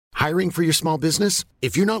Hiring for your small business?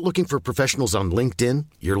 If you're not looking for professionals on LinkedIn,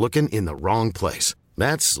 you're looking in the wrong place.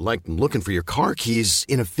 That's like looking for your car keys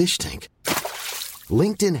in a fish tank.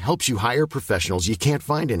 LinkedIn helps you hire professionals you can't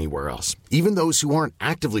find anywhere else, even those who aren't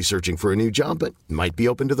actively searching for a new job but might be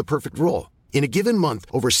open to the perfect role. In a given month,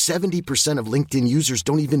 over 70% of LinkedIn users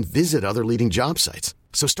don't even visit other leading job sites.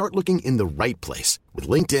 So start looking in the right place. With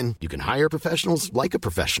LinkedIn, you can hire professionals like a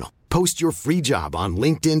professional. Post your free job on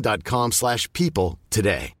linkedin.com/people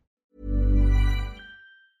today.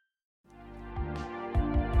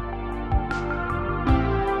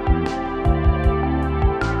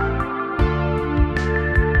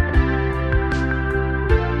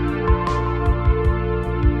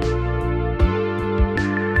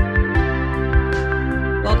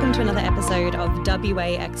 Welcome to another episode of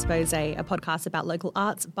WA Expose, a podcast about local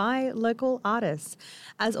arts by local artists.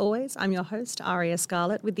 As always, I'm your host, Aria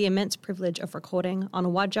Scarlett, with the immense privilege of recording on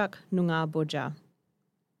Wajak Noongar Boodja.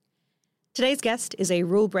 Today's guest is a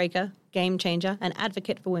rule breaker, game changer, and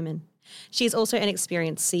advocate for women. She is also an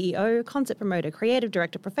experienced CEO, concept promoter, creative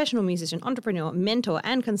director, professional musician, entrepreneur, mentor,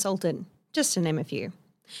 and consultant, just to name a few.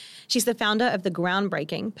 She's the founder of the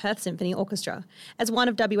groundbreaking Perth Symphony Orchestra, as one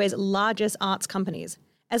of WA's largest arts companies,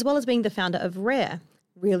 as well as being the founder of RARE,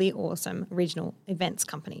 really awesome regional events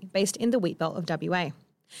company based in the Wheatbelt of WA.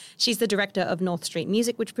 She's the director of North Street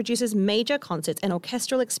Music, which produces major concerts and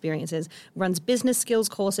orchestral experiences, runs business skills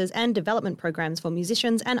courses and development programs for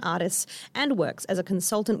musicians and artists, and works as a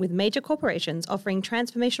consultant with major corporations offering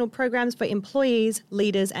transformational programs for employees,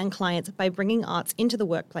 leaders, and clients by bringing arts into the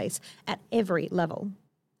workplace at every level.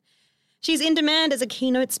 She's in demand as a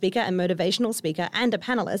keynote speaker and motivational speaker and a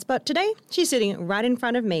panelist, but today she's sitting right in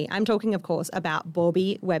front of me. I'm talking, of course, about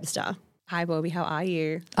Bourby Webster. Hi, Bourby. How are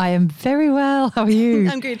you? I am very well. How are you?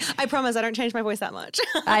 I'm good. I promise I don't change my voice that much.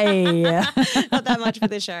 Not that much for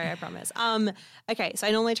this show, I promise. Okay, so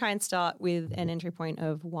I normally try and start with an entry point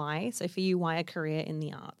of why. So for you, why a career in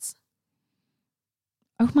the arts?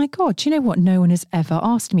 Oh my God. Do you know what? No one has ever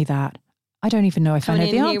asked me that. I don't even know if I know the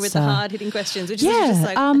answer. Coming in here with the hard-hitting questions, which is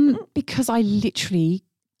just like... because I literally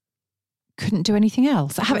couldn't do anything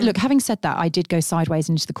else. Having said that, I did go sideways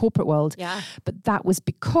into the corporate world. Yeah. But that was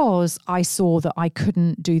because I saw that I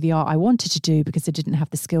couldn't do the art I wanted to do because I didn't have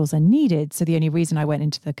the skills I needed. So the only reason I went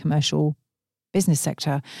into the commercial business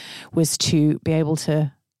sector was to be able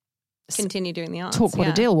to continue doing the arts. Talk what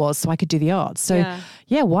a deal was so I could do the arts. So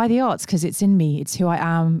why the arts? Because it's in me. It's who I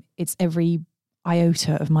am. It's every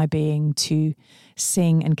iota of my being to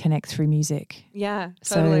sing and connect through music. Yeah,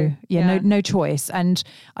 totally. So no choice. And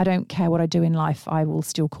I don't care what I do in life. I will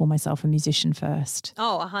still call myself a musician first.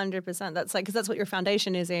 Oh, 100%. That's like, because that's what your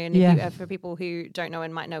foundation is in. Yeah. For people who don't know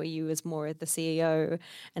and might know you as more the CEO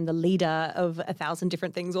and the leader of 1,000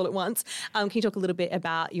 different things all at once. Can you talk a little bit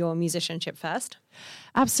about your musicianship first?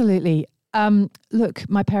 Absolutely. Look,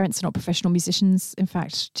 my parents are not professional musicians. In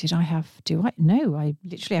fact, No, I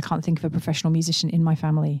can't think of a professional musician in my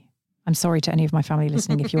family. I'm sorry to any of my family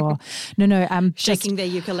listening if you are. No. Shaking their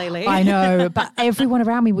ukulele. I know, but everyone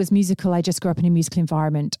around me was musical. I just grew up in a musical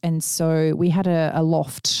environment. And so we had a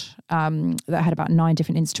loft that had about 9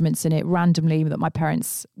 different instruments in it randomly that my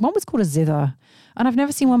parents, one was called a zither. And I've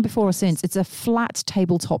never seen one before or since. It's a flat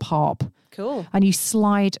tabletop harp. Cool. And you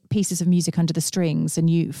slide pieces of music under the strings and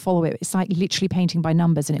you follow it. It's like literally painting by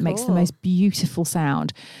numbers and it makes the most beautiful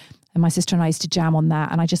sound. And my sister and I used to jam on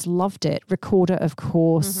that and I just loved it. Recorder, of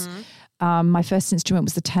course. Mm-hmm. My first instrument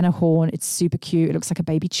was the tenor horn. It's super cute. It looks like a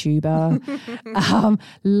baby tuba.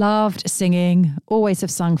 Loved singing. Always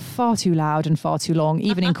have sung far too loud and far too long,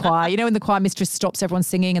 even in choir. You know, when the choir mistress stops everyone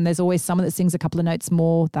singing and there's always someone that sings a couple of notes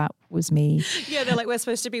more. That was me. Yeah, they're like, we're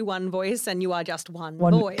supposed to be one voice and you are just one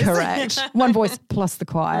voice. Correct. One voice plus the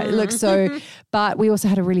choir. It looks so. But we also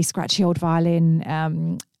had a really scratchy old violin.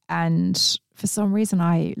 And for some reason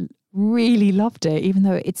I really loved it, even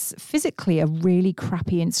though it's physically a really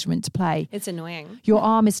crappy instrument to play. It's annoying. Your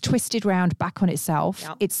arm is twisted round back on itself.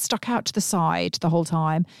 Yep. It's stuck out to the side the whole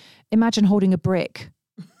time. Imagine holding a brick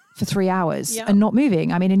for 3 hours and not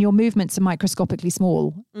moving. I mean, and your movements are microscopically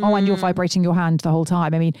small. Oh, and you're vibrating your hand the whole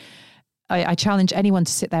time. I mean, I challenge anyone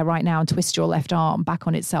to sit there right now and twist your left arm back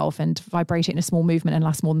on itself and vibrate it in a small movement and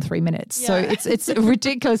last more than 3 minutes. Yeah. So it's a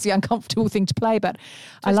ridiculously uncomfortable thing to play, but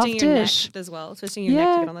I loved it. Twisting your neck as well, twisting your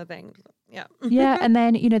neck to get on the thing. Yeah. Yeah, and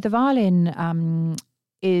then, the violin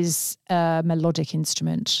is a melodic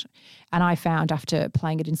instrument. And I found after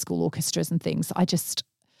playing it in school orchestras and things, I just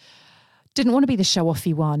didn't want to be the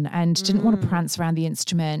show-offy one and didn't want to prance around the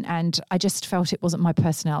instrument. And I just felt it wasn't my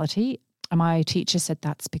personality. And my teacher said,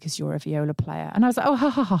 that's because you're a viola player. And I was like, oh, ha,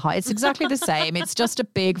 ha, ha, ha. It's exactly the same. It's just a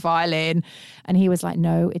big violin. And he was like,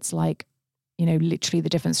 no, it's like, literally the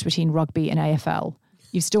difference between rugby and AFL.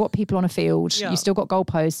 You've still got people on a field, you've still got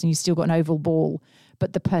goalposts, and you've still got an oval ball.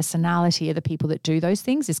 But the personality of the people that do those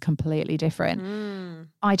things is completely different.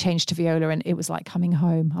 I changed to viola and it was like coming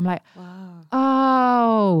home. I'm like,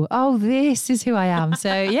 oh, this is who I am.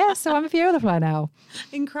 So so I'm a viola player now.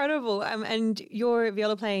 Incredible. And your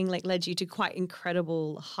viola playing led you to quite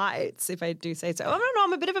incredible heights, if I do say so. I don't know,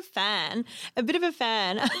 I'm a bit of a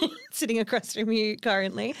fan sitting across from you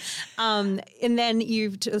currently. And then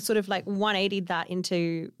you've sort of 180'd that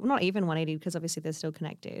into, not even 180 because obviously they're still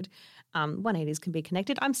connected. 180s can be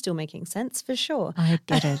connected. I'm still making sense for sure. I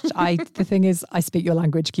get it. The thing is, I speak your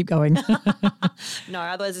language. Keep going. No,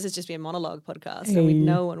 otherwise this is just be a monologue podcast, and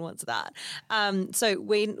no one wants that. So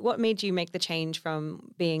what made you make the change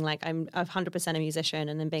from being I'm 100% a musician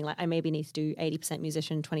and then being I maybe need to do 80%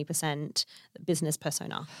 musician, 20% business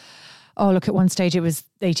persona? Oh, look, at one stage it was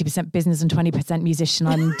 80% business and 20% musician.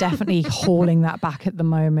 I'm definitely hauling that back at the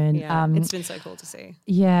moment. Yeah, it's been so cool to see.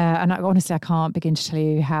 Yeah, and honestly, I can't begin to tell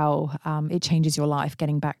you how it changes your life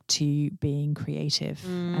getting back to being creative.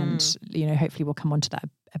 And, hopefully we'll come on to that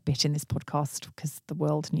a bit in this podcast because the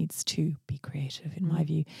world needs to be creative, in my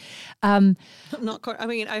view. I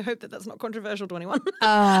hope that's not controversial to anyone.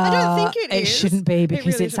 I don't think it is. It shouldn't be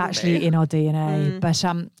because really it's actually be. in our DNA. But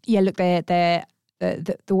look, they're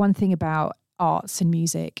the one thing about arts and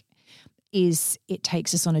music is it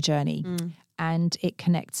takes us on a journey and it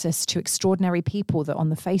connects us to extraordinary people that on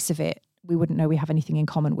the face of it, we wouldn't know we have anything in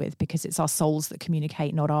common with because it's our souls that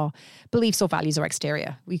communicate, not our beliefs or values or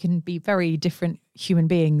exterior. We can be very different human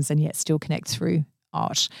beings and yet still connect through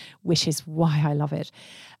art, which is why I love it.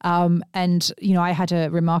 I had a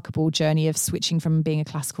remarkable journey of switching from being a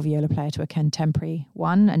classical viola player to a contemporary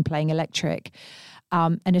one and playing electric.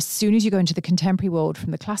 And as soon as you go into the contemporary world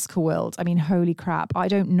from the classical world, I mean, holy crap, I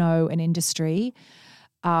don't know an industry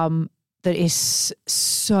that is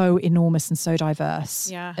so enormous and so diverse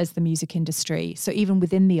as the music industry. So even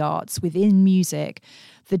within the arts, within music,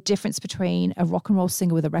 the difference between a rock and roll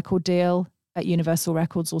singer with a record deal at Universal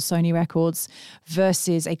Records or Sony Records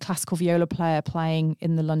versus a classical viola player playing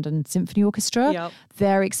in the London Symphony Orchestra,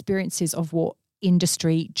 their experiences of what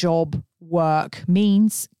industry, job, work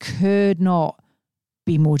means could not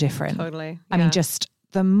be more different. Totally. I mean, just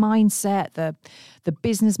the mindset, the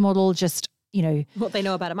business model, just, what they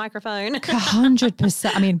know about a microphone.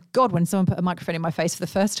 100%. I mean, God, when someone put a microphone in my face for the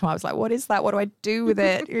first time, I was like, what is that? What do I do with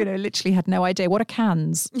it? Literally had no idea. What are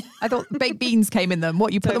cans? I thought baked beans came in them.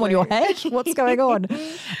 What, you put them on your head? What's going on?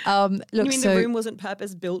 You mean the room wasn't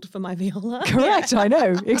purpose built for my viola? Correct. I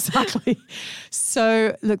know. Exactly.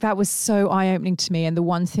 So look, that was so eye-opening to me. And the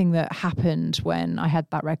one thing that happened when I had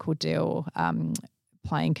that record deal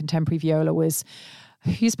playing contemporary viola was,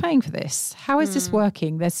 who's paying for this? How is this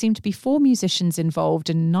working? There seemed to be 4 musicians involved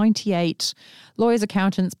and 98 lawyers,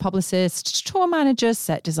 accountants, publicists, tour managers,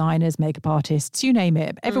 set designers, makeup artists, you name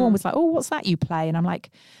it. Everyone was like, oh, what's that you play? And I'm like,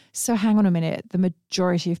 so hang on a minute. The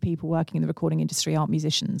majority of people working in the recording industry aren't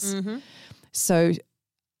musicians. So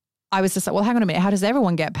I was just like, well, hang on a minute. How does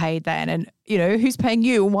everyone get paid then? And, who's paying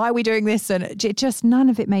you? And why are we doing this? And it just, none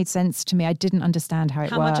of it made sense to me. I didn't understand how it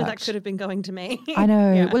worked. How much of that could have been going to me? I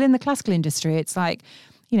know. Well, in the classical industry, it's like,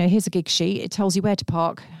 here's a gig sheet. It tells you where to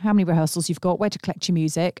park, how many rehearsals you've got, where to collect your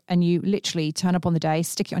music. And you literally turn up on the day,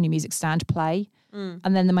 stick it on your music stand, play.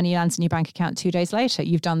 And then the money lands in your bank account 2 days later.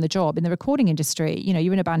 You've done the job. In the recording industry,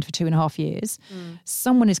 you're in a band for 2.5 years.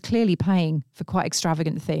 Someone is clearly paying for quite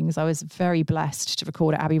extravagant things. I was very blessed to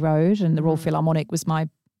record at Abbey Road and the Royal Philharmonic was my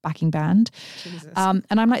backing band. And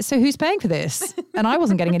I'm like, so who's paying for this? And I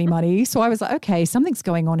wasn't getting any money. So I was like, okay, something's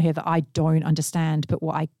going on here that I don't understand. But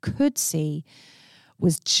what I could see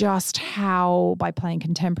was just how by playing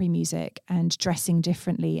contemporary music and dressing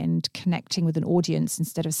differently and connecting with an audience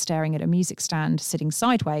instead of staring at a music stand sitting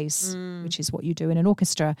sideways, which is what you do in an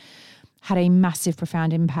orchestra, had a massive,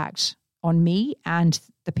 profound impact on me and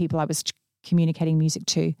the people I was communicating music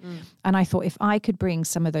to. And I thought if I could bring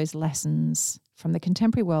some of those lessons from the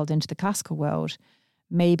contemporary world into the classical world,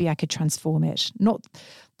 maybe I could transform it. Not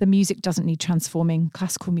the music doesn't need transforming.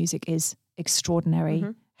 Classical music is extraordinary.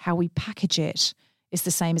 How we package it is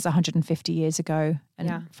the same as 150 years ago.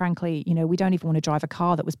 And frankly, we don't even want to drive a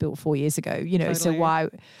car that was built 4 years ago, Totally. So why?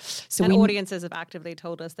 So audiences have actively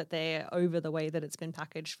told us that they're over the way that it's been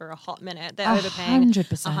packaged for a hot minute. They're overpaying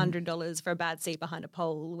 100% for a bad seat behind a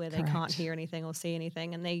pole where they can't hear anything or see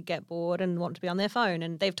anything and they get bored and want to be on their phone.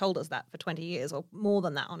 And they've told us that for 20 years or more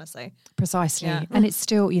than that, honestly. Precisely. Yeah. And it's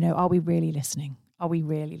still, are we really listening? Are we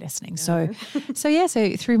really listening? So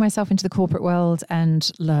threw myself into the corporate world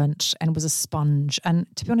and learnt and was a sponge. And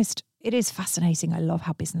to be honest, it is fascinating. I love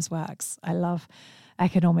how business works. I love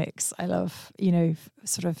economics. I love,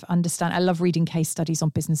 sort of understand. I love reading case studies on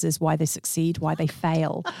businesses, why they succeed, why they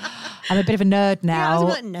fail. I'm a bit of a nerd now. Yeah, I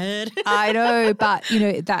was a bit nerd. I know, but,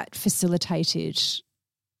 that facilitated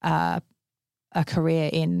a career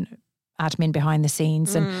in admin behind the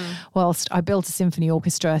scenes. And whilst I built a symphony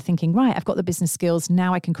orchestra thinking, right, I've got the business skills,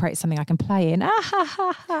 now I can create something I can play in.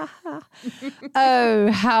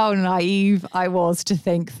 Oh, how naive I was to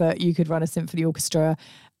think that you could run a symphony orchestra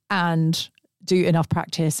and do enough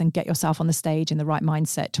practice and get yourself on the stage in the right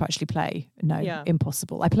mindset to actually play. No,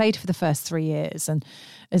 impossible. I played for the first 3 years, and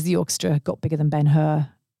as the orchestra got bigger than Ben-Hur,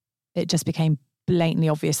 it just became blatantly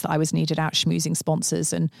obvious that I was needed out schmoozing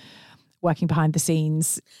sponsors and working behind the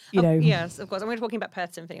scenes, Yes, of course. And we're talking about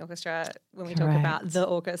Perth Symphony Orchestra when we talk about the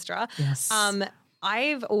orchestra. Yes.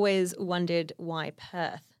 I've always wondered why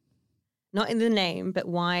Perth. Not in the name, but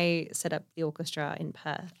why set up the orchestra in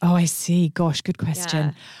Perth? Oh, I see. Gosh, good question.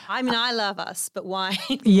 Yeah. I mean, I love us, but why?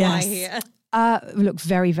 Yes. Why here? Look,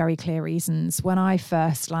 very, very clear reasons. When I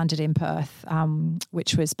first landed in Perth,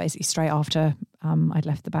 which was basically straight after I'd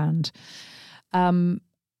left the band,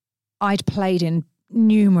 I'd played in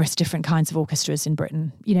numerous different kinds of orchestras in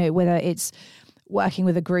Britain, whether it's working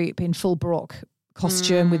with a group in full Baroque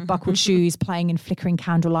costume with buckled shoes, playing in flickering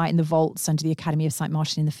candlelight in the vaults under the Academy of St.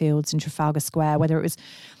 Martin in the Fields in Trafalgar Square, whether it was,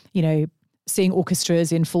 seeing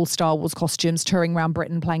orchestras in full Star Wars costumes touring around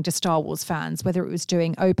Britain playing to Star Wars fans, whether it was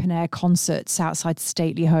doing open air concerts outside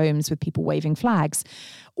stately homes with people waving flags.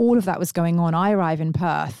 All of that was going on. I arrive in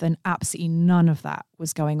Perth and absolutely none of that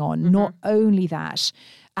was going on. Not only that,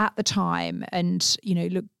 at the time, and,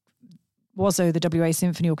 look, WASO, the WA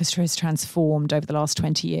Symphony Orchestra, has transformed over the last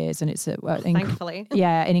 20 years, and it's thankfully,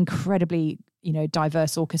 an incredibly,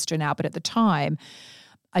 diverse orchestra now. But at the time,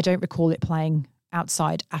 I don't recall it playing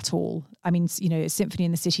outside at all. I mean, Symphony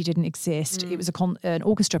in the City didn't exist. It was an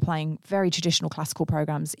orchestra playing very traditional classical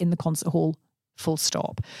programs in the concert hall, full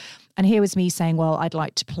stop. And here was me saying, well, I'd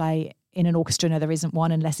like to play in an orchestra. No, there isn't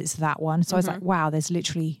one unless it's that one. So I was like, wow, there's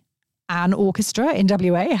literally an orchestra in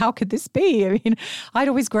WA. How could this be? I mean, I'd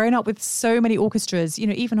always grown up with so many orchestras.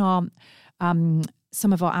 Even our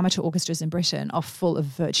some of our amateur orchestras in Britain are full of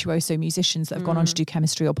virtuoso musicians that have gone on to do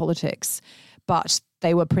chemistry or politics, but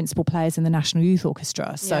they were principal players in the National Youth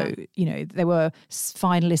Orchestra. So, they were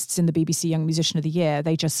finalists in the BBC Young Musician of the Year.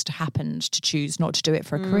 They just happened to choose not to do it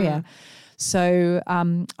for a career. So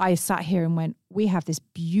I sat here and went, we have this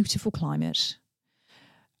beautiful climate.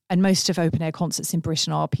 And most of open air concerts in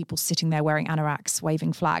Britain are people sitting there wearing anoraks,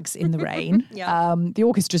 waving flags in the rain. The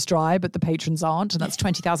orchestra's dry, but the patrons aren't. And that's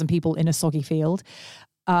 20,000 people in a soggy field.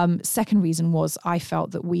 Second reason was I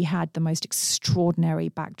felt that we had the most extraordinary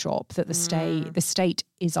backdrop, that the state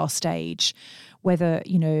is our stage. Whether,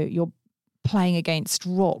 you're playing against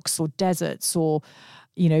rocks or deserts or,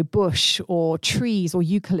 bush or trees or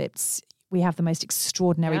eucalypts, we have the most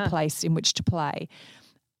extraordinary place in which to play.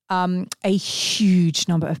 A huge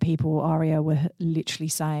number of people, Aria, were literally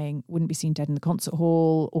saying, wouldn't be seen dead in the concert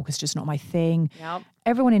hall, orchestra's not my thing. Yep.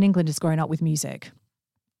 Everyone in England has grown up with music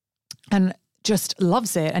and just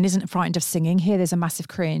loves it and isn't frightened of singing. Here, there's a massive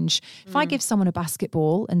cringe. If I give someone a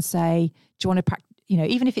basketball and say, do you want to practice,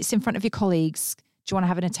 even if it's in front of your colleagues, do you want to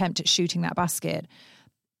have an attempt at shooting that basket?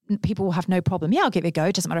 People will have no problem. Yeah, I'll give it a go.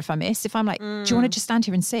 It doesn't matter if I miss. If I'm like, do you want to just stand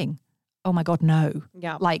here and sing? Oh my God, no.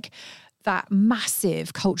 Yeah. Like, that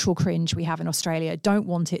massive cultural cringe we have in Australia. Don't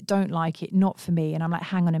want it, don't like it, not for me. And I'm like,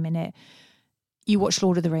 hang on a minute. You watch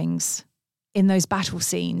Lord of the Rings, in those battle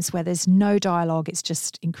scenes where there's no dialogue, it's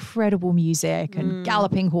just incredible music and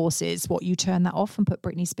galloping horses. What, you turn that off and put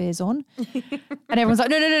Britney Spears on? And everyone's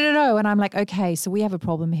like, no. And I'm like, okay, so we have a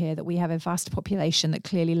problem here, that we have a vast population that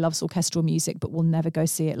clearly loves orchestral music but will never go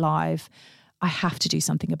see it live. I have to do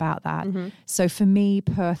something about that. So for me,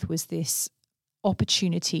 Perth was this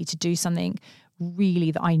opportunity to do something really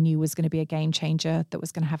that I knew was going to be a game changer, that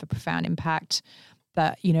was going to have a profound impact,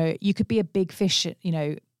 that, you could be a big fish,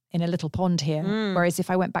 in a little pond here. Whereas if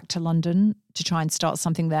I went back to London to try and start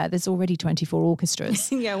something there, there's already 24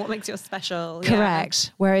 orchestras. Yeah, what makes you special? Correct.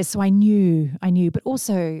 Yeah. Whereas, so I knew, but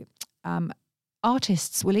also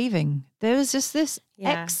artists were leaving. There was just this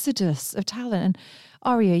exodus of talent. And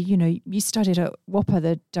Aria, you studied at WAPA,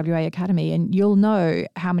 the WA Academy, and you'll know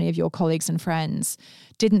how many of your colleagues and friends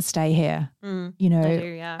didn't stay here, I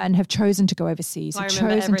do, and have chosen to go overseas. I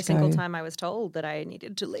remember every single time I was told that I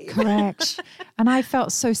needed to leave. Correct. And I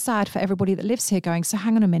felt so sad for everybody that lives here going, so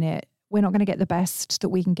hang on a minute, we're not going to get the best that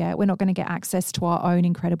we can get. We're not going to get access to our own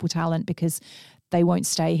incredible talent because they won't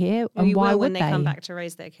stay here. Well, and why would when they come back to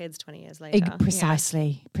raise their kids 20 years later.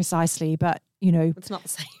 Precisely. But, it's not the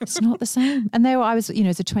same. It's not the same. And there I was,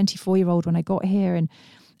 as a 24-year-old when I got here, and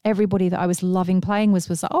everybody that I was loving playing was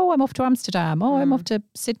like, oh, I'm off to Amsterdam. Oh, I'm off to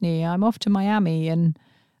Sydney. I'm off to Miami. And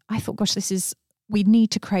I thought, gosh, we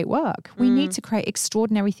need to create work. We need to create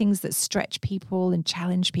extraordinary things that stretch people and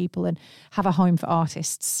challenge people and have a home for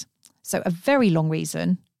artists. So a very long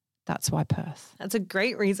reason. That's why Perth. That's a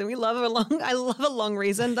great reason. I love a long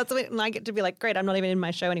reason. That's when I get to be like, great, I'm not even in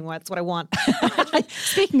my show anymore. That's what I want.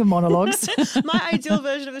 Speaking of monologues. My ideal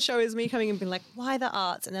version of the show is me coming and being like, why the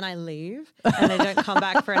arts? And then I leave and they don't come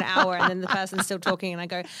back for an hour and then the person's still talking and I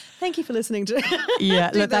go, thank you for listening to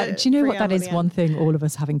Yeah. Look, do you know what that is? One thing all of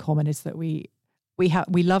us have in common is that we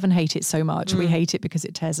love and hate it so much. We hate it because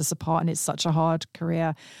it tears us apart and it's such a hard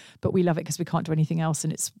career, but we love it because we can't do anything else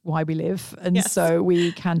and it's why we live. And so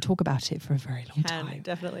we can talk about it for a very long time.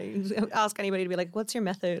 Definitely. Ask anybody to be like, what's your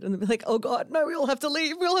method? And they'll be like, oh God, no, we all have to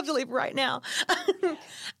leave. We all have to leave right now.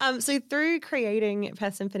 So through creating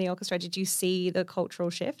Perth Symphony Orchestra, did you see the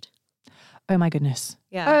cultural shift? Oh my goodness.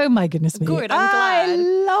 Yeah. Oh my goodness me. Good, I'm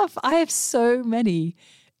glad. I have so many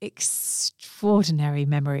extraordinary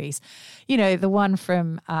memories. You know, the one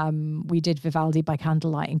from, we did Vivaldi by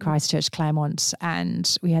candlelight in Christchurch, Claremont,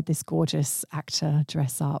 and we had this gorgeous actor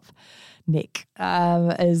dress up, Nick,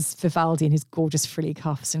 as Vivaldi in his gorgeous frilly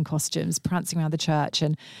cuffs and costumes, prancing around the church.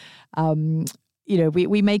 And, you know,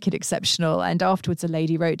 we make it exceptional. And afterwards, a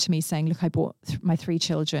lady wrote to me saying, look, I brought my 3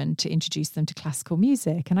 children to introduce them to classical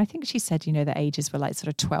music. And I think she said, you know, the ages were like sort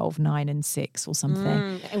of 12, 9 and 6 or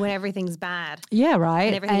something. And when everything's bad. Yeah,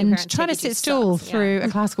 right. And trying to sit still through a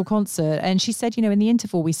classical concert. And she said, you know, in the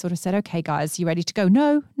interval, we sort of said, okay, guys, you ready to go?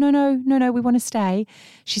 No, we want to stay.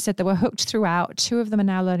 She said they were hooked throughout. 2 of them are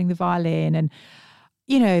now learning the violin. And,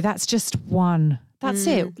 you know, that's just one. That's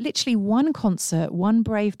it. Literally one concert, one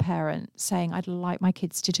brave parent saying, I'd like my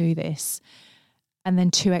kids to do this. And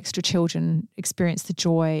then 2 extra children experience the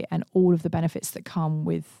joy and all of the benefits that come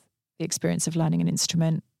with the experience of learning an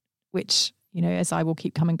instrument, which, you know, as I will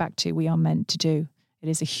keep coming back to, we are meant to do. It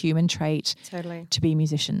is a human trait to be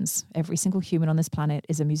musicians. Every single human on this planet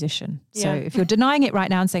is a musician. So if you're denying it right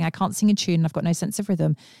now and saying, I can't sing a tune and I've got no sense of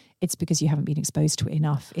rhythm, it's because you haven't been exposed to it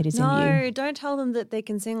enough. It is in you. No, don't tell them that they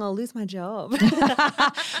can sing. I'll lose my job.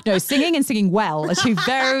 No, singing and singing well are 2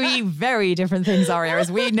 very, very different things, Aria,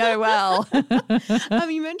 as we know well.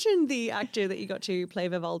 You mentioned the actor that you got to play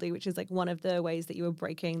Vivaldi, which is like one of the ways that you were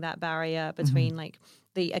breaking that barrier between like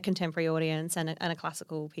a contemporary audience and a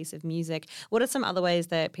classical piece of music. What are some other ways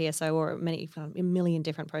that PSO or a million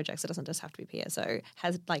different projects, it doesn't just have to be PSO,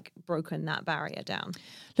 has like broken that barrier down?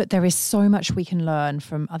 Look, there is so much we can learn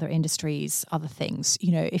from other industries, other things.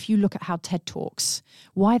 You know, if you look at how TED Talks,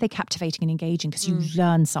 why are they captivating and engaging? Because you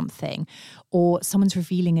learn something or someone's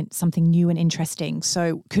revealing something new and interesting.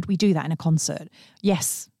 So could we do that in a concert?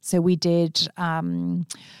 Yes. So we did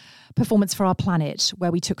Performance for Our Planet,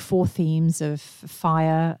 where we took 4 themes of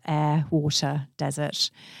fire, air, water, desert,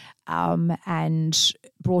 and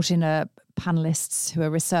brought in panelists who are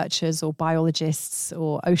researchers or biologists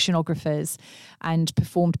or oceanographers and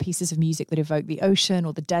performed pieces of music that evoke the ocean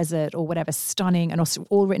or the desert or whatever, stunning, and also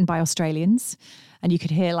all written by Australians. And you could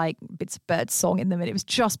hear like bits of bird song in them, and it was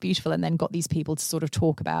just beautiful. And then got these people to sort of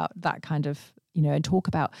talk about that kind of, you know, and talk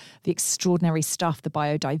about the extraordinary stuff, the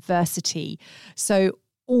biodiversity. So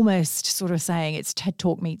almost sort of saying it's TED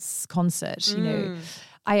Talk meets concert, you know.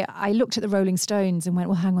 I looked at the Rolling Stones and went,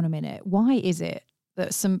 well, hang on a minute. Why is it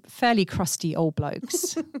that some fairly crusty old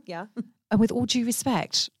blokes, and with all due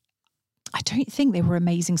respect, I don't think they were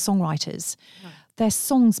amazing songwriters. No. Their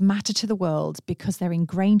songs matter to the world because they're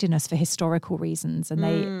ingrained in us for historical reasons and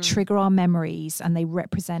they trigger our memories and they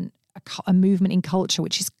represent a movement in culture,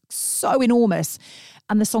 which is so enormous.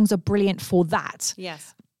 And the songs are brilliant for that.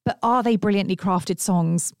 Yes. But are they brilliantly crafted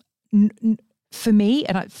songs? For me,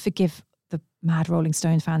 and I forgive the mad Rolling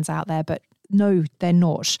Stones fans out there, but no, they're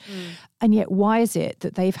not. And yet, why is it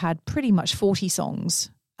that they've had pretty much 40 songs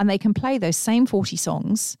and they can play those same 40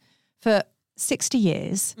 songs for 60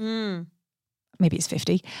 years? Maybe it's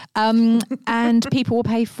 50. And people will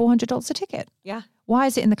pay $400 a ticket. Yeah. Why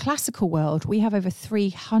is it in the classical world, we have over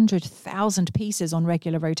 300,000 pieces on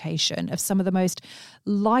regular rotation of some of the most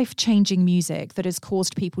life-changing music that has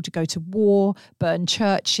caused people to go to war, burn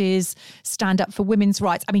churches, stand up for women's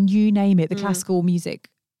rights. I mean, you name it, the classical music,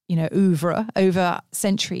 you know, oeuvre over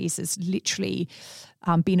centuries has literally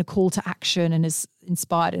been a call to action and has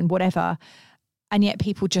inspired and whatever. And yet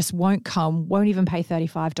people just won't come, won't even pay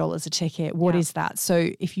 $35 a ticket. What is that?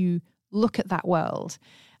 So if you look at that world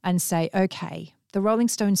and say, okay, the Rolling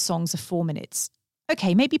Stones songs are 4 minutes.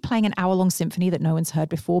 Okay, maybe playing an hour-long symphony that no one's heard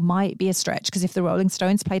before might be a stretch, because if the Rolling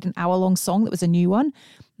Stones played an hour-long song that was a new one,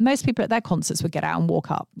 most people at their concerts would get out and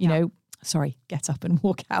walk up. You know, get up and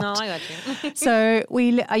walk out. No, I got you. So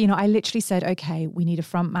I literally said, okay, we need a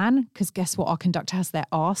front man, because guess what? Our conductor has their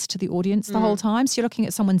arse to the audience the whole time. So you're looking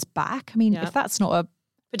at someone's back. I mean, if that's not a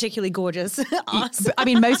particularly gorgeous arse. I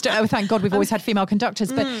mean, thank God we've always had female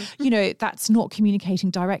conductors, but that's not communicating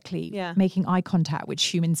directly, making eye contact, which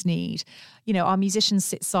humans need. Our musicians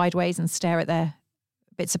sit sideways and stare at their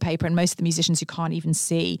bits of paper, and most of the musicians you can't even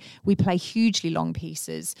see. We play hugely long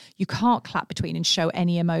pieces. You can't clap between and show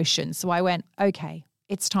any emotion. So I went, okay,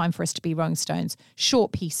 it's time for us to be Rolling Stones.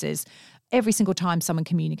 Short pieces. Every single time someone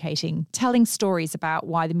communicating, telling stories about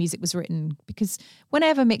why the music was written. Because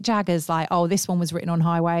whenever Mick Jagger's like, oh, this one was written on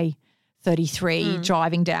Highway 33,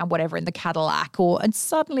 driving down whatever in the Cadillac, and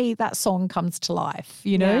suddenly that song comes to life,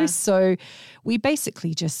 Yeah. So we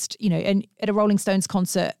basically just, and at a Rolling Stones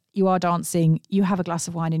concert, you are dancing, you have a glass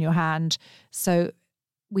of wine in your hand. So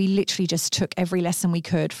we literally just took every lesson we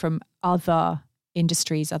could from other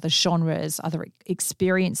industries, other genres, other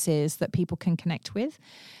experiences that people can connect with,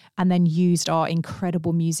 and then used our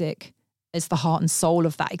incredible music as the heart and soul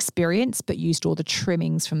of that experience, but used all the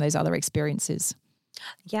trimmings from those other experiences.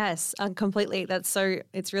 Yes, completely.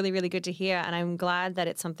 It's really, really good to hear. And I'm glad that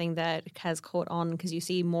it's something that has caught on, because you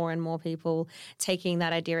see more and more people taking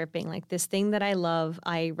that idea of being like, this thing that I love,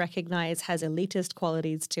 I recognize has elitist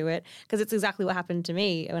qualities to it. Because it's exactly what happened to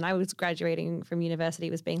me when I was graduating from university,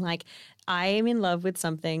 was being like, I am in love with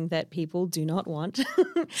something that people do not want.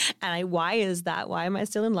 Why is that? Why am I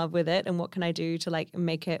still in love with it? And what can I do to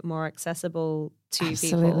make it more accessible to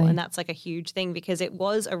people? And that's a huge thing, because it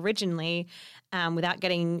was originally, without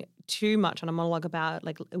getting too much on a monologue about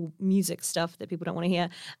music stuff that people don't want to hear,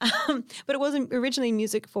 but it wasn't originally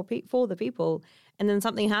music for the people. And then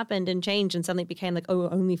something happened and changed, and suddenly it became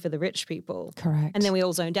only for the rich people. Correct. And then we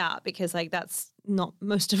all zoned out, because that's not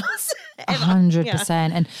most of us ever. 100%.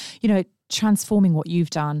 And, transforming what you've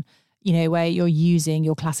done, where you're using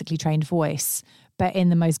your classically trained voice, but in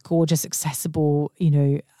the most gorgeous, accessible,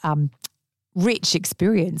 rich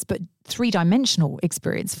experience, but three-dimensional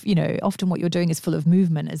experience. Often what you're doing is full of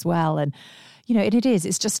movement as well. And,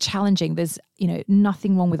 it's just challenging. There's,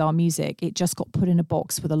 nothing wrong with our music. It just got put in a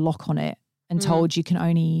box with a lock on it and told you can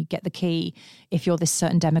only get the key if you're this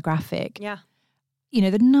certain demographic. Yeah.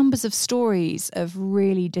 The numbers of stories of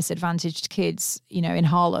really disadvantaged kids, in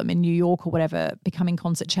Harlem, in New York or whatever, becoming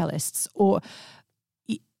concert cellists, or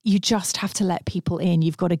you just have to let people in.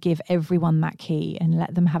 You've got to give everyone that key and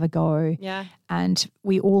let them have a go. Yeah. And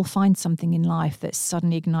we all find something in life that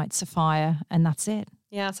suddenly ignites a fire, and that's it.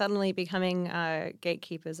 Yeah, suddenly becoming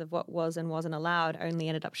gatekeepers of what was and wasn't allowed only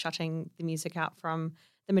ended up shutting the music out from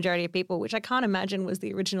the majority of people, which I can't imagine was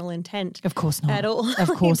the original intent. Of course not. At all. Of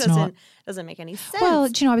course not. Doesn't make any sense. Well,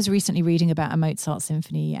 I was recently reading about a Mozart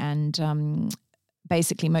symphony, and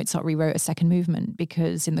basically Mozart rewrote a second movement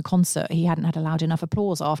because in the concert he hadn't had allowed enough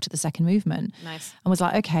applause after the second movement. Nice. And was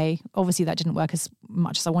like, okay, obviously that didn't work as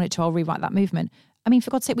much as I wanted to. I'll rewrite that movement. I mean,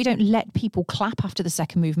 for God's sake, we don't let people clap after the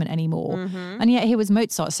second movement anymore. And yet here was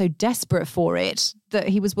Mozart so desperate for it that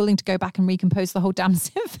he was willing to go back and recompose the whole damn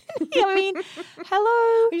symphony. I mean,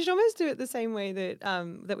 hello. We should almost do it the same way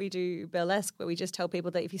that we do burlesque, where we just tell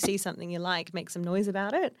people that if you see something you like, make some noise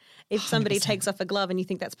about it. If somebody 100%. Takes off a glove and you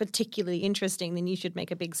think that's particularly interesting, then you should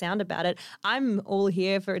make a big sound about it. I'm all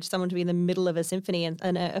here for someone to be in the middle of a symphony and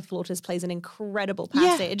a flautist plays an incredible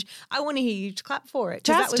passage. Yeah. I want to hear you clap for it.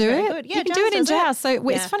 Jazz that was do very it. Good. Yeah, you can do it in jazz. So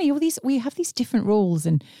it's funny, we have these different rules,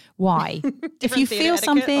 and why? If you feel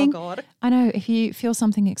something, I know, if you feel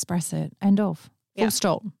something, express it. End of. Full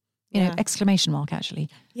stop. Exclamation mark, actually.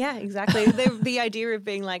 Yeah, exactly. The idea of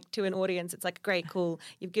being like to an audience, it's like, great, cool.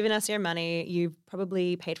 You've given us your money. You've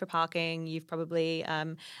probably paid for parking. You've probably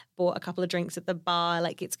bought a couple of drinks at the bar.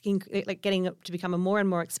 Like it's getting to become a more and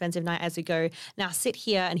more expensive night as we go. Now sit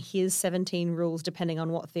here and here's 17 rules depending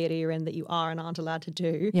on what theatre you're in that you are and aren't allowed to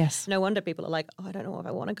do. Yes. No wonder people are like, oh, I don't know if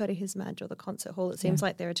I want to go to his Madge or the concert hall. It seems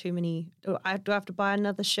like there are too many. Do I have to buy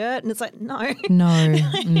another shirt? And it's like, no.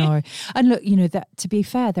 No. And look, that to be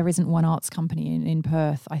fair, there isn't one arts company in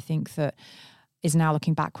Perth, I think, that is now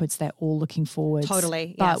looking backwards. They're all looking forwards.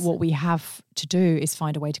 Totally. But yes. what we have to do is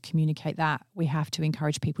find a way to communicate that. We have to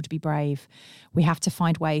encourage people to be brave. We have to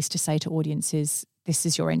find ways to say to audiences, this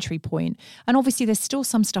is your entry point. And obviously there's still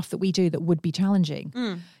some stuff that we do that would be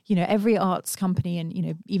challenging. Every arts company and,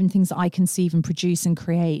 even things that I conceive and produce and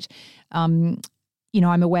create,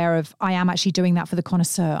 I'm aware of, I am actually doing that for the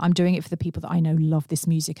connoisseur. I'm doing it for the people that I know love this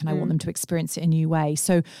music and I want them to experience it in a new way.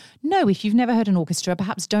 So no, if you've never heard an orchestra,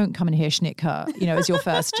 perhaps don't come and hear Schnittke, as your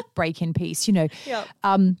first break-in piece, Yep.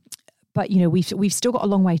 But, we've still got a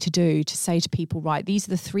long way to do to say to people, right, these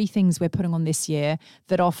are the 3 things we're putting on this year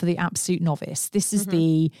that are for the absolute novice. This is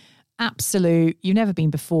the absolute, you've never been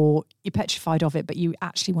before, you're petrified of it, but you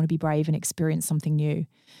actually want to be brave and experience something new.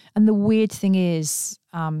 And the weird thing is,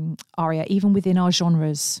 Aria, even within our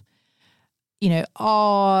genres, you know,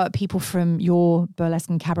 are people from your burlesque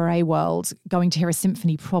and cabaret world going to hear a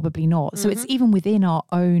symphony? Probably not. So it's even within our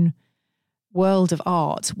own world of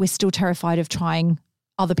art, we're still terrified of trying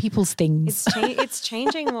other people's things. It's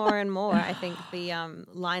changing more and more. I think the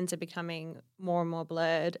lines are becoming more and more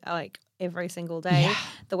blurred, like every single day. Yeah.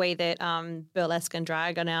 The way that burlesque and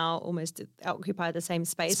drag are now almost occupy the same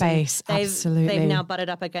space. Absolutely. They've now butted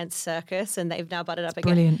up against circus, and they've now butted up against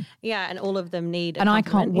brilliant. Yeah, and all of them need. And I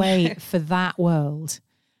can't wait for that world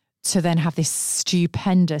to then have this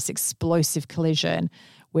stupendous, explosive collision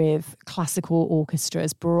with classical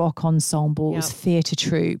orchestras, baroque ensembles, theatre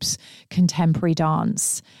troupes, contemporary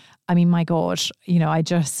dance. I mean, my God, you know, I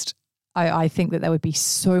think that there would be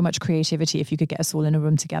so much creativity if you could get us all in a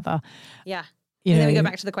room together. Yeah. And then we go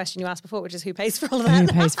back to the question you asked before, which is who pays for all of that? Who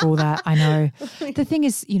pays for all that? I know. The thing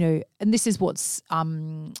is, you know, and this is what's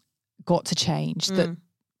got to change, that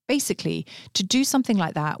basically to do something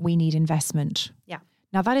like that, we need investment. Yeah.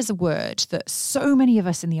 Now, that is a word that so many of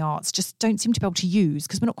us in the arts just don't seem to be able to use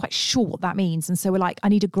because we're not quite sure what that means. And so we're like, I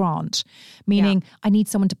need a grant, meaning I need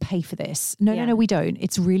someone to pay for this. No, we don't.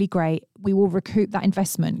 It's really great. We will recoup that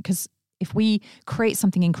investment because if we create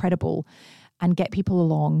something incredible and get people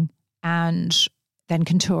along and then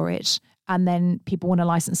can tour it, and then people want to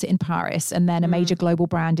license it in Paris, and then a major global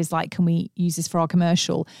brand is like, can we use this for our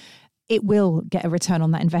commercial? It will get a return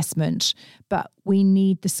on that investment. But we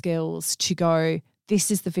need the skills to go, this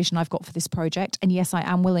is the vision I've got for this project. And yes, I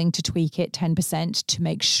am willing to tweak it 10% to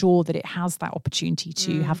make sure that it has that opportunity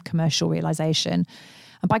to have commercial realization.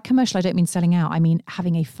 And by commercial, I don't mean selling out. I mean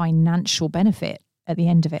having a financial benefit at the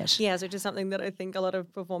end of it. Yes, which is something that I think a lot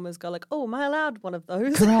of performers go like, oh, am I allowed one of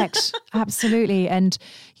those? Correct. Absolutely. And,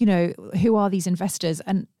 you know, who are these investors?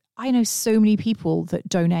 And I know so many people that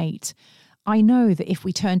donate. I know that if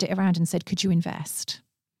we turned it around and said, could you invest?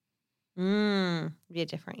 Be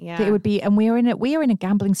different, yeah. It would be, and we are in a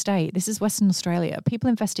gambling state. This is Western Australia.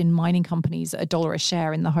 People invest in mining companies at $1 a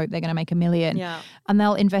share in the hope they're going to make $1 million, and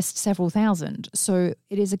they'll invest several thousand. So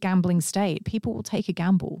it is a gambling state. People will take a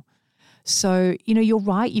gamble. So, you know, you're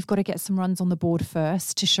right. You've got to get some runs on the board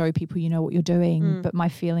first to show people you know what you're doing. But my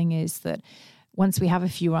feeling is that once we have a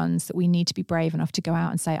few runs, that we need to be brave enough to go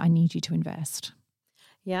out and say, I need you to invest.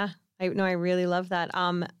 Yeah, I really love that.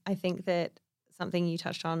 I think that something you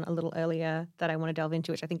touched on a little earlier that I want to delve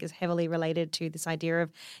into, which I think is heavily related to this idea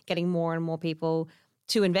of getting more and more people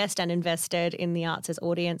to invest and invested in the arts as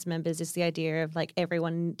audience members, is the idea of like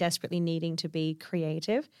everyone desperately needing to be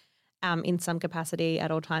creative in some capacity at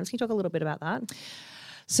all times. Can you talk a little bit about that?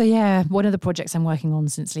 So yeah, one of the projects I'm working on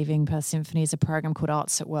since leaving Perth Symphony is a program called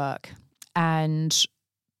Arts at Work. And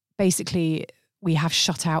basically we have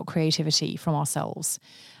shut out creativity from ourselves.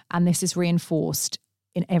 And this is reinforced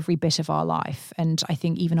in every bit of our life. And I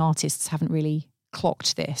think even artists haven't really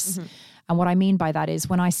clocked this. And what I mean by that is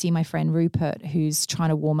when I see my friend Rupert, who's trying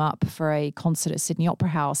to warm up for a concert at Sydney Opera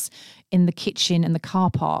House, in the kitchen and the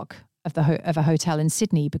car park of a hotel in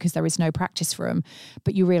Sydney, because there is no practice room,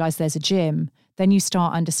 but you realise there's a gym, then you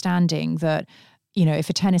start understanding that, you know, if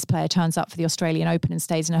a tennis player turns up for the Australian Open and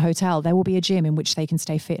stays in a hotel, there will be a gym in which they can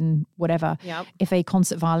stay fit and whatever. Yep. If a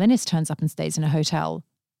concert violinist turns up and stays in a hotel,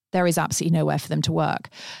 there is absolutely nowhere for them to work.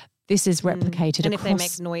 This is replicated and across... if they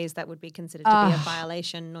make noise, that would be considered to be a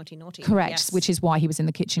violation, naughty. Correct, yes. Which is why he was in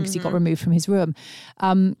the kitchen, because he got removed from his room.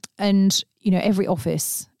 And, you know, every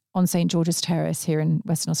office on St. George's Terrace here in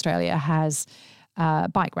Western Australia has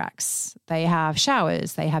bike racks. They have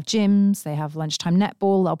showers, they have gyms, they have lunchtime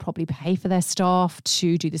netball. They'll probably pay for their staff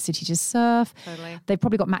to do the City to Surf. Totally. They've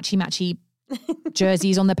probably got matchy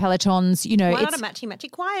jerseys on their Pelotons. You know, why not a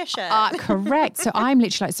matchy choir shirt? Correct. So I'm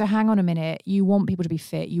literally like, so hang on a minute. You want people to be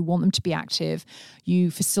fit. You want them to be active.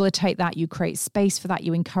 You facilitate that. You create space for that.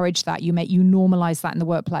 You encourage that. You normalize that in the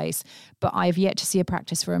workplace. But I have yet to see a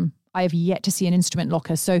practice room. I have yet to see an instrument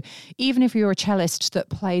locker. So even if you're a cellist that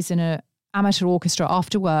plays in an amateur orchestra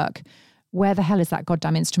after work, where the hell is that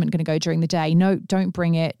goddamn instrument going to go during the day? No, don't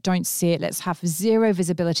bring it. Don't see it. Let's have zero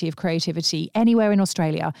visibility of creativity anywhere in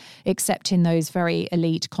Australia, except in those very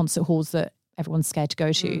elite concert halls that everyone's scared to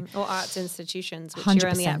go to. Or arts institutions, which 100%.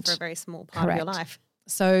 You're only at for a very small part of your life.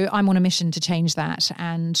 So I'm on a mission to change that.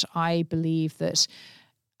 And I believe that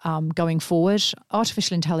going forward,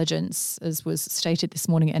 artificial intelligence, as was stated this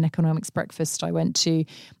morning at an economics breakfast I went to,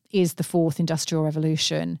 is the fourth industrial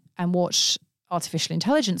revolution. And what artificial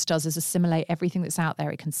intelligence does is assimilate everything that's out there.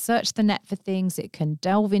 It can search the net for things. It can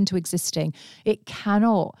delve into existing. It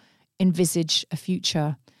cannot envisage a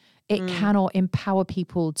future. It cannot empower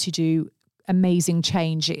people to do amazing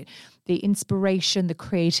change. The inspiration, the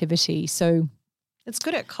creativity. So it's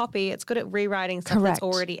good at copy. It's good at rewriting stuff that's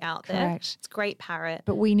already out there. Correct. It's great parrot.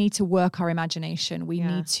 But we need to work our imagination. We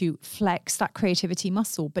need to flex that creativity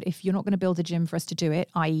muscle. But if you're not going to build a gym for us to do it,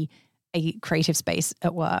 i.e. a creative space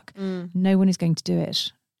at work, no one is going to do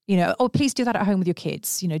it. You know, oh, please do that at home with your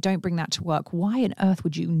kids. You know, don't bring that to work. Why on earth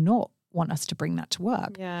would you not want us to bring that to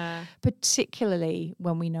work? Yeah. Particularly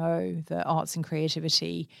when we know that arts and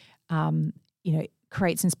creativity,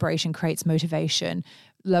 creates inspiration, creates motivation,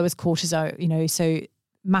 lowers cortisol, so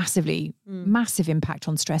massive impact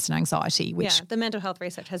on stress and anxiety, which the mental health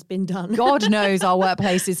research has been done. God knows our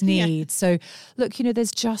workplaces need. Yeah. So look,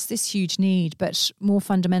 there's just this huge need, but more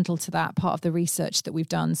fundamental to that, part of the research that we've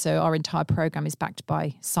done. So our entire program is backed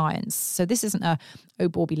by science. So this isn't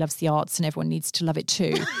Bourby loves the arts and everyone needs to love it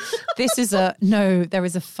too. This is there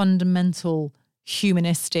is a fundamental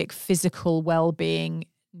humanistic, physical well-being,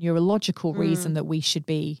 neurological reason that we should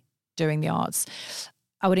be doing the arts.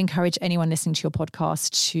 I would encourage anyone listening to your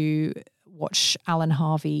podcast to watch Alan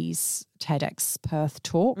Harvey's TEDx Perth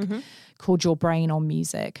talk called Your Brain on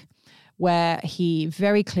Music, where he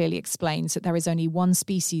very clearly explains that there is only one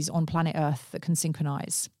species on planet Earth that can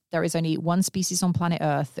synchronize. There is only one species on planet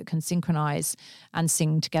Earth that can synchronize and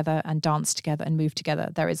sing together and dance together and move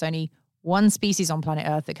together. There is only one species on planet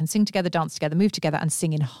Earth that can sing together, dance together, move together and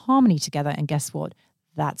sing in harmony together. And guess what?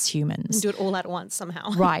 That's humans. And do it all at once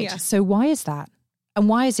somehow. Right. Yeah. So why is that? And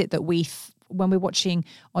why is it that when we're watching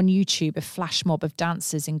on YouTube a flash mob of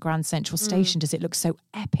dancers in Grand Central Station, does it look so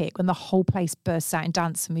epic when the whole place bursts out in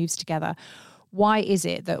dance and moves together? Why is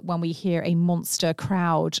it that when we hear a monster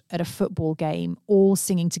crowd at a football game all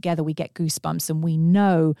singing together, we get goosebumps and we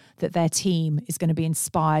know that their team is going to be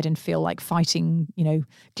inspired and feel like fighting,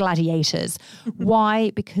 gladiators?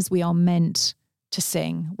 Why? Because we are meant to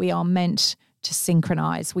sing. We are meant to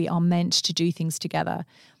synchronize. We are meant to do things together.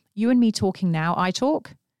 You and me talking now, I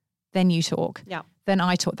talk, then you talk, then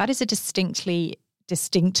I talk. That is a distinct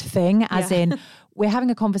thing, as in we're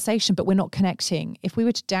having a conversation, but we're not connecting. If we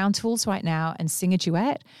were to down tools right now and sing a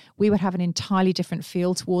duet, we would have an entirely different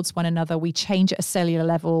feel towards one another. We change at a cellular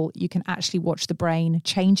level. You can actually watch the brain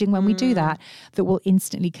changing when we do that will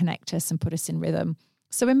instantly connect us and put us in rhythm.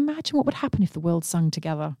 So imagine what would happen if the world sung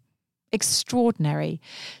together. Extraordinary.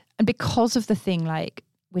 And because of the thing, like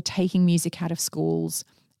we're taking music out of schools,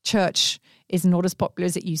 church is not as popular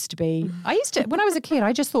as it used to be. When I was a kid,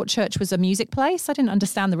 I just thought church was a music place. I didn't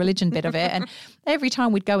understand the religion bit of it. And every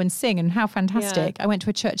time we'd go and sing, and how fantastic. I went to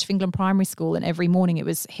a Church of England primary school and every morning it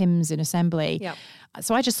was hymns in assembly. Yep.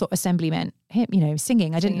 So I just thought assembly meant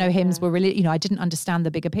singing. I didn't know hymns were really, I didn't understand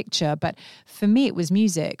the bigger picture. But for me, it was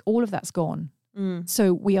music. All of that's gone.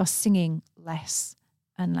 So we are singing less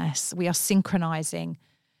and less. We are synchronizing.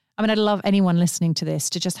 I mean, I'd love anyone listening to this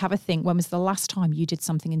to just have a think, when was the last time you did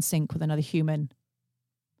something in sync with another human?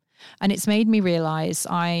 And it's made me realize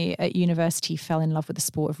I, at university, fell in love with the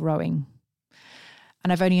sport of rowing.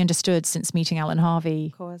 And I've only understood since meeting Alan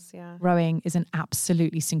Harvey, rowing is an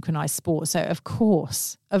absolutely synchronized sport. So, of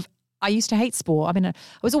course, I used to hate sport. I mean, I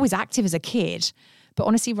was always active as a kid. But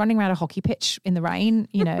honestly, running around a hockey pitch in the rain,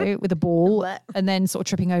 with a ball and then sort of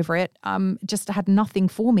tripping over it, just had nothing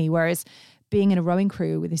for me. Whereas being in a rowing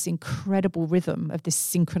crew with this incredible rhythm of this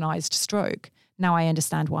synchronized stroke, now I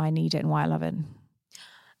understand why I need it and why I love it.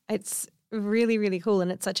 It's really, really cool.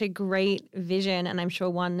 And it's such a great vision. And I'm sure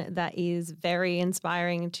one that is very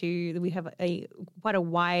inspiring we have quite a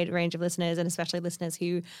wide range of listeners, and especially listeners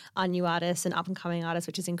who are new artists and up and coming artists,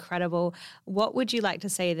 which is incredible. What would you like to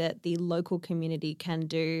say that the local community can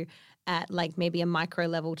do at like maybe a micro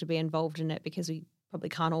level to be involved in it? Because we probably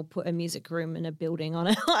can't all put a music room in a building on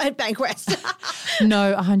at Bankwest.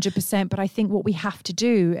 No, 100%. But I think what we have to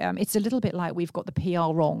do, it's a little bit like we've got the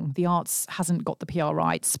PR wrong. The arts hasn't got the PR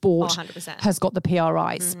right. Sport 100%. Has got the PR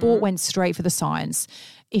right. Sport went straight for the science.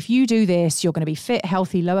 If you do this, you're going to be fit,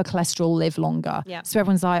 healthy, lower cholesterol, live longer. Yep. So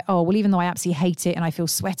everyone's like, oh, well, even though I absolutely hate it and I feel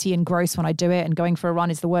sweaty and gross when I do it and going for a run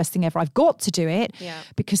is the worst thing ever, I've got to do it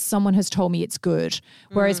because someone has told me it's good.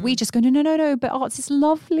 Whereas we just go, no, but arts is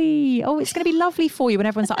lovely. Oh, it's going to be lovely for you. And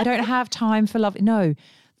everyone's like, I don't have time for love. No,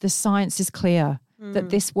 the science is clear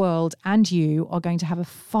that this world and you are going to have a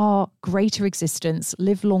far greater existence,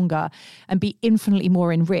 live longer and be infinitely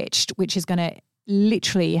more enriched, which is going to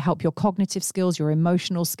literally help your cognitive skills, your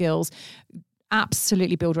emotional skills,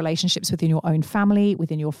 absolutely build relationships within your own family,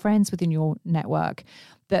 within your friends, within your network.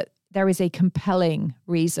 That there is a compelling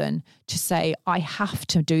reason to say, I have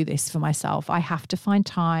to do this for myself. I have to find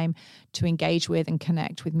time to engage with and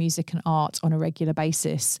connect with music and art on a regular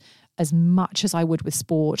basis, as much as I would with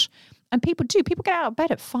sport. And people do. People get out of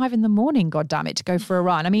bed at 5 a.m, God damn it, to go for a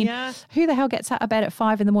run. I mean, who the hell gets out of bed at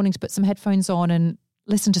 5 a.m to put some headphones on and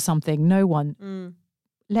listen to something? No one.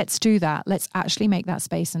 Let's do that. Let's actually make that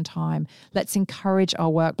space and time. Let's encourage our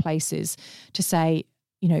workplaces to say,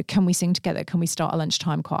 you know, can we sing together? Can we start a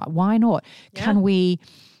lunchtime choir? Why not? Yeah. Can we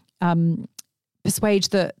persuade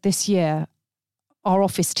that this year our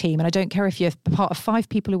office team, and I don't care if you're part of 5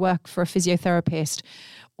 people who work for a physiotherapist,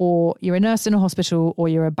 or you're a nurse in a hospital, or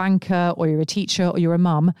you're a banker, or you're a teacher, or you're a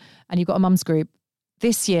mum, and you've got a mums group.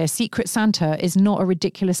 This year, Secret Santa is not a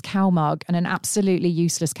ridiculous cow mug and an absolutely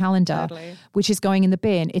useless calendar, which is going in the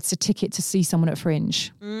bin. It's a ticket to see someone at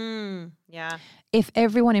Fringe. Yeah. If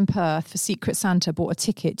everyone in Perth for Secret Santa bought a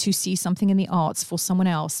ticket to see something in the arts for someone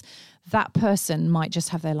else, that person might just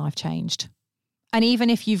have their life changed. And even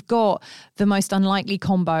if you've got the most unlikely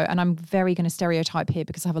combo, and I'm very going to stereotype here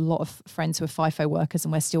because I have a lot of friends who are FIFO workers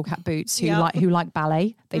and wear steel cap boots who like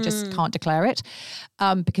ballet. They just can't declare it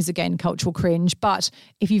because, again, cultural cringe. But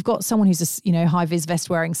if you've got someone who's a high vis vest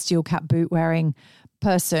wearing, steel cap boot wearing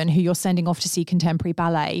person who you're sending off to see contemporary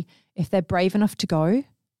ballet, if they're brave enough to go,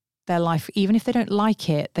 their life, even if they don't like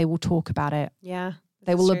it, they will talk about it. Yeah.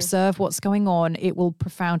 They will observe what's going on. It will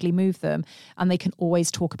profoundly move them. And they can always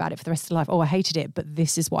talk about it for the rest of their life. Oh, I hated it, but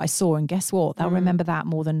this is what I saw. And guess what? They'll remember that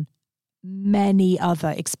more than many other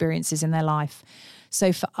experiences in their life.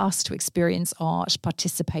 So for us to experience art,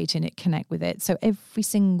 participate in it, connect with it. So every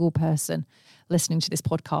single person listening to this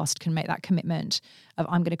podcast can make that commitment of,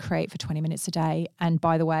 I'm going to create for 20 minutes a day. And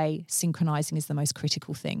by the way, synchronizing is the most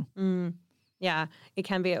critical thing. Yeah, it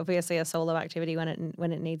can be obviously a solo activity when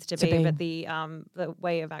it needs to be, but the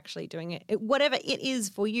way of actually doing it, whatever it is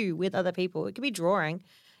for you with other people, it could be drawing.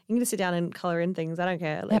 You can just sit down and colour in things. I don't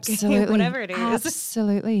care. Like, absolutely, whatever it is.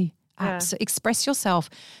 Absolutely. Express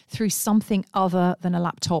yourself through something other than a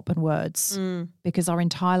laptop and words, because our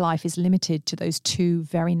entire life is limited to those 2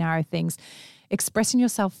 very narrow things. Expressing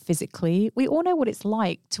yourself physically. We all know what it's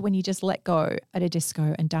like to when you just let go at a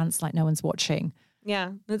disco and dance like no one's watching.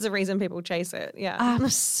 Yeah, there's a reason people chase it. Yeah,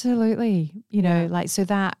 absolutely. So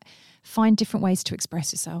that find different ways to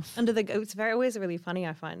express yourself. It's always really funny.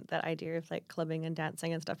 I find that idea of like clubbing and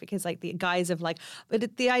dancing and stuff, because like the guise of like,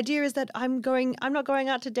 but the idea is that I'm not going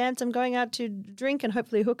out to dance. I'm going out to drink and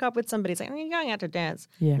hopefully hook up with somebody. It's like, you're going out to dance.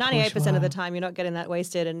 Yeah, 98% of the time you're not getting that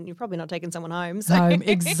wasted, and you're probably not taking someone home. So.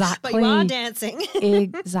 Exactly. But you are dancing.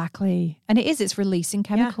 Exactly. And it's releasing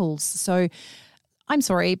chemicals. So I'm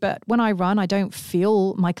sorry, but when I run, I don't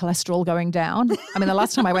feel my cholesterol going down. I mean, the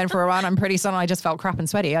last time I went for a run, I'm pretty certain I just felt crap and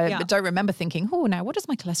sweaty. I don't remember thinking, now what does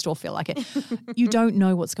my cholesterol feel like? You don't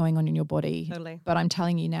know what's going on in your body. Totally. But I'm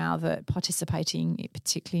telling you now that participating,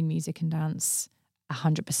 particularly in music and dance,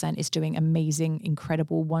 100% is doing amazing,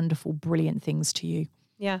 incredible, wonderful, brilliant things to you.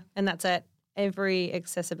 Yeah, and that's at every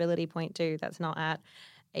accessibility point too. That's not at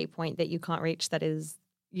a point that you can't reach, that is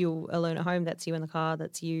you alone at home, that's you in the car,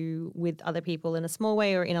 that's you with other people in a small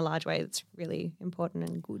way or in a large way. It's really important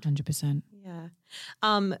and good. 100%.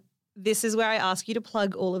 Yeah. This is where I ask you to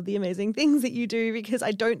plug all of the amazing things that you do, because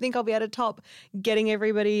I don't think I'll be able to top getting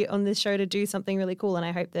everybody on this show to do something really cool. And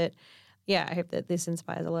I hope that this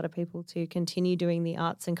inspires a lot of people to continue doing the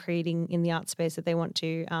arts and creating in the art space that they want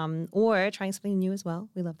to, or trying something new as well.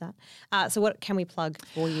 We love that. So what can we plug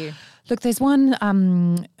for you? Look, there's one,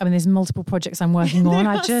 there's multiple projects I'm working on.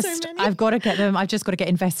 I've got to get them. I've just got to get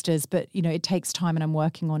investors, but it takes time and I'm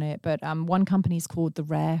working on it. But one company is called The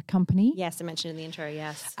Rare Company. Yes, I mentioned in the intro,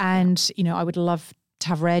 yes. And, I would love to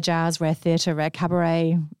have rare jazz, rare theatre, rare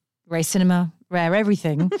cabaret, rare cinema, rare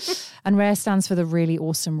everything. And RARE stands for the Really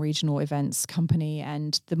Awesome Regional Events Company.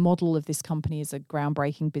 And the model of this company is a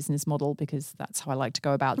groundbreaking business model, because that's how I like to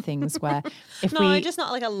go about things, where just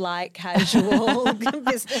not like a light casual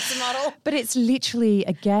business model. But it's literally,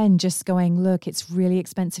 again, just going, look, it's really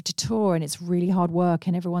expensive to tour and it's really hard work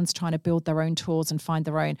and everyone's trying to build their own tours and find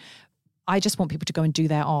their own. I just want people to go and do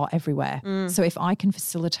their art everywhere. So if I can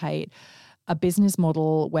facilitate a business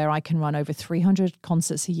model where I can run over 300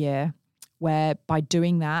 concerts a year, where by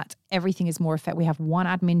doing that, everything is more effective. We have one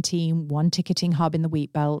admin team, one ticketing hub in the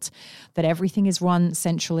wheat belt, that everything is run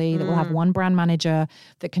centrally, that we'll have one brand manager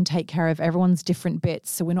that can take care of everyone's different bits.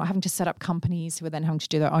 So we're not having to set up companies who are then having to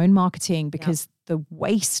do their own marketing, because the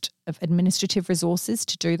waste of administrative resources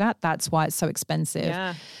to do that, that's why it's so expensive.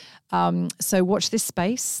 Yeah. So watch this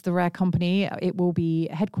space, The Rare Company. It will be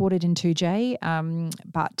headquartered in 2J,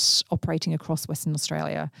 but operating across Western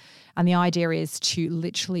Australia. And the idea is to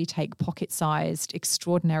literally take pocket-sized,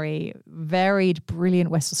 extraordinary, varied,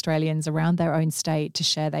 brilliant West Australians around their own state to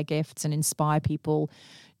share their gifts and inspire people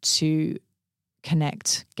to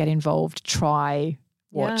connect, get involved, try,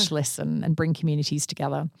 watch, listen, and bring communities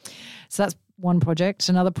together. So that's one project.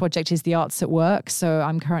 Another project is the Arts at Work. So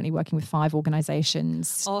I'm currently working with 5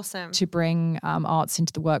 organizations to bring arts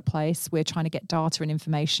into the workplace. We're trying to get data and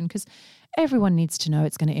information because everyone needs to know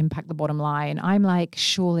it's going to impact the bottom line. I'm like,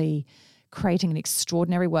 surely creating an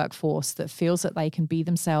extraordinary workforce that feels that they can be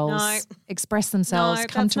themselves, express themselves,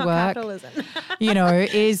 come to work,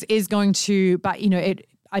 is going to, but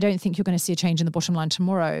I don't think you're going to see a change in the bottom line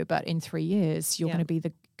tomorrow, but in 3 years, you're going to be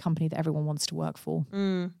the company that everyone wants to work for.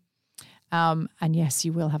 And yes,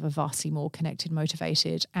 you will have a vastly more connected,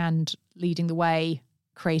 motivated and leading the way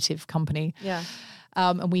creative company. Yeah.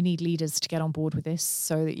 And we need leaders to get on board with this.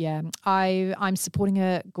 So I'm supporting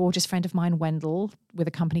a gorgeous friend of mine, Wendell, with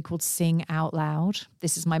a company called Sing Out Loud.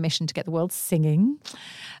 This is my mission to get the world singing.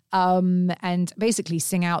 And basically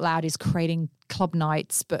Sing Out Loud is creating club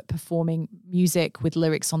nights, but performing music with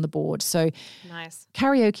lyrics on the board. So nice.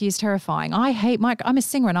 Karaoke is terrifying. I'm a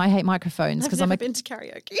singer and I hate microphones because I've never been to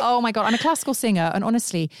karaoke. Oh my God. I'm a classical singer. And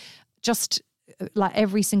honestly, just like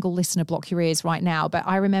every single listener, block your ears right now. But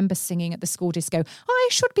I remember singing at the school disco, I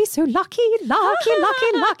should be so lucky, lucky,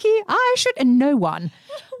 lucky, lucky. I should. And no one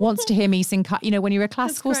wants to hear me sing. When you're a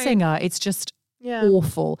classical singer, it's just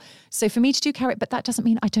awful. So for me to do karaoke, but that doesn't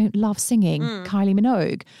mean I don't love singing Kylie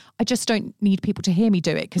Minogue. I just don't need people to hear me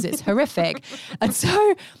do it because it's horrific. And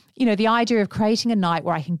so, the idea of creating a night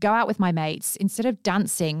where I can go out with my mates, instead of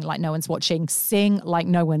dancing like no one's watching, sing like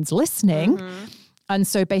no one's listening. And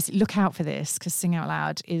so basically look out for this because Sing Out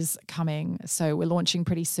Loud is coming. So we're launching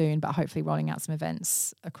pretty soon, but hopefully rolling out some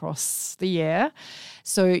events across the year.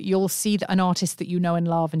 So you'll see an artist that you know and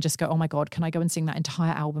love and just go, oh my God, can I go and sing that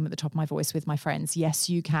entire album at the top of my voice with my friends? Yes,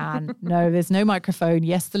 you can. No, there's no microphone.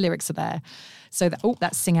 Yes, the lyrics are there. So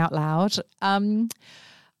that's Sing Out Loud.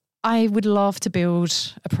 I would love to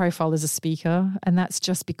build a profile as a speaker. And that's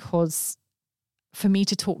just because for me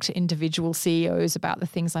to talk to individual CEOs about the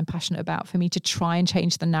things I'm passionate about, for me to try and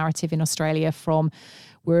change the narrative in Australia from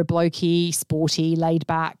we're a blokey, sporty, laid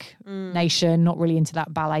back nation, not really into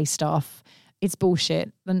that ballet stuff. It's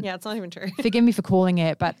bullshit. And it's not even true. Forgive me for calling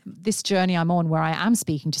it, but this journey I'm on where I am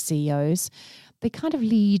speaking to CEOs, they kind of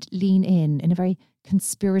lean in a very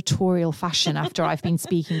conspiratorial fashion after I've been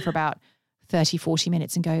speaking for about 30, 40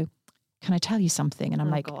 minutes and go, can I tell you something? And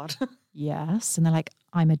I'm God. Yes. And they're like,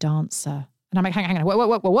 I'm a dancer. And I'm like, hang on,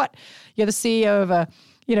 what? You're the CEO of a,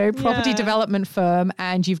 property development firm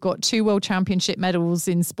and you've got 2 world championship medals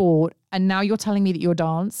in sport. And now you're telling me that you're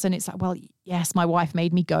dance. And it's like, well, yes, my wife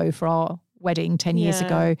made me go for our wedding 10 years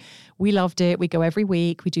ago. We loved it. We go every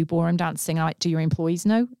week. We do ballroom dancing. I'm like, do your employees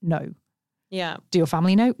know? No. Yeah. Do your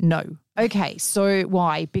family know? No. Okay. So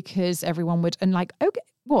why? Because everyone would, and like, okay,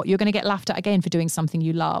 what? You're going to get laughed at again for doing something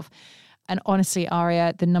you love. And honestly,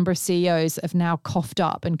 Aria, the number of CEOs have now coughed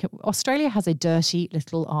up. And Australia has a dirty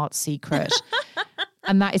little art secret.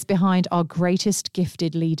 And that is behind our greatest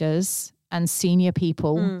gifted leaders and senior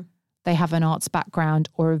people. They have an arts background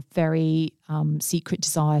or a very secret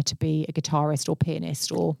desire to be a guitarist or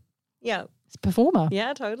pianist or performer.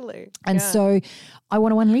 Yeah, totally. And so I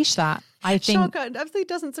want to unleash that. I think Shocker. It absolutely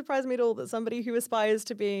doesn't surprise me at all that somebody who aspires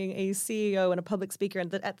to being a CEO and a public speaker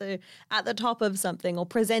and at the top of something or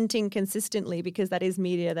presenting consistently, because that is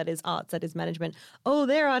media, that is arts, that is management. Oh,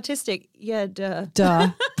 they're artistic. Yeah,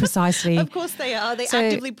 duh. Precisely. Of course they are. They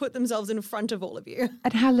actively put themselves in front of all of you.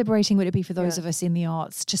 And how liberating would it be for those of us in the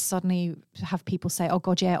arts to suddenly have people say, oh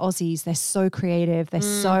God, yeah, Aussies, they're so creative. They're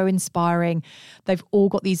so inspiring. They've all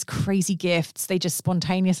got these crazy gifts. They just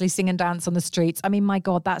spontaneously sing and dance on the streets. I mean, my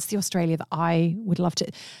God, that's the Australia that I would love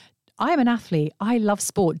to. I am an athlete. I love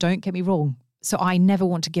sport. Don't get me wrong. So I never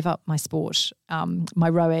want to give up my sport, my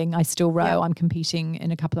rowing. I still row. Yeah. I'm competing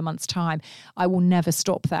in a couple of months' time. I will never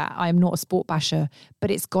stop that. I am not a sport basher,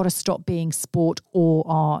 but it's got to stop being sport or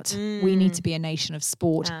art. We need to be a nation of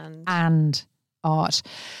sport and art.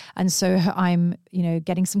 And so I'm,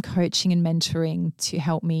 getting some coaching and mentoring to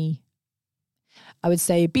help me, I would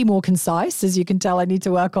say, be more concise. As you can tell, I need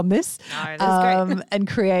to work on this. No, that's great. And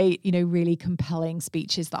create, really compelling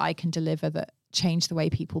speeches that I can deliver that change the way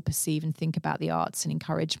people perceive and think about the arts and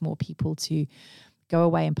encourage more people to go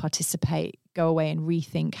away and participate, go away and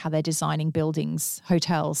rethink how they're designing buildings,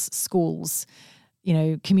 hotels, schools,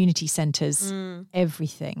 community centres,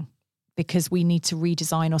 everything. Because we need to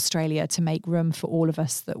redesign Australia to make room for all of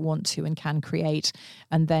us that want to and can create.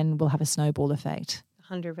 And then we'll have a snowball effect.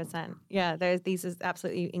 100%. Yeah, these is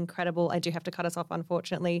absolutely incredible. I do have to cut us off,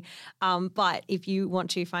 unfortunately. But if you want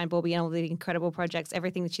to find Bourby and all the incredible projects,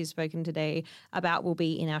 everything that she's spoken today about will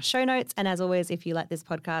be in our show notes. And as always, if you like this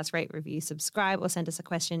podcast, rate, review, subscribe, or send us a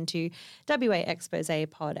question to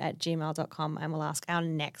waexposepod@gmail.com, and we'll ask our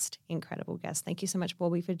next incredible guest. Thank you so much,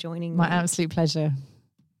 Bourby, for joining me. My absolute pleasure.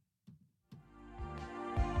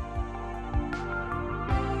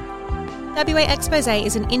 WA Expose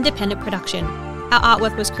is an independent production. Our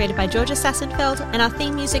artwork was created by Georgia Sassenfeld, and our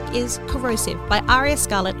theme music is Corrosive by Aria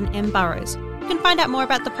Scarlett and M. Burrows. You can find out more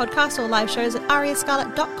about the podcast or live shows at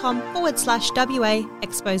ariascarlett.com/WA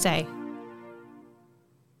Expose.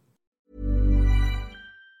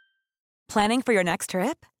 Planning for your next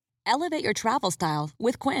trip? Elevate your travel style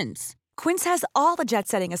with Quince. Quince has all the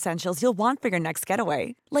jet-setting essentials you'll want for your next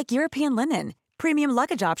getaway, like European linen, premium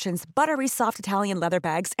luggage options, buttery soft Italian leather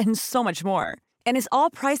bags, and so much more. And is all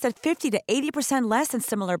priced at 50 to 80% less than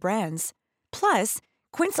similar brands. Plus,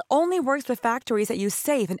 Quince only works with factories that use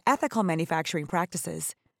safe and ethical manufacturing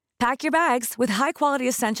practices. Pack your bags with high-quality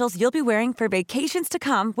essentials you'll be wearing for vacations to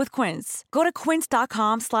come with Quince. Go to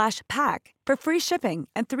quince.com/pack for free shipping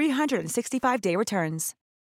and 365-day returns.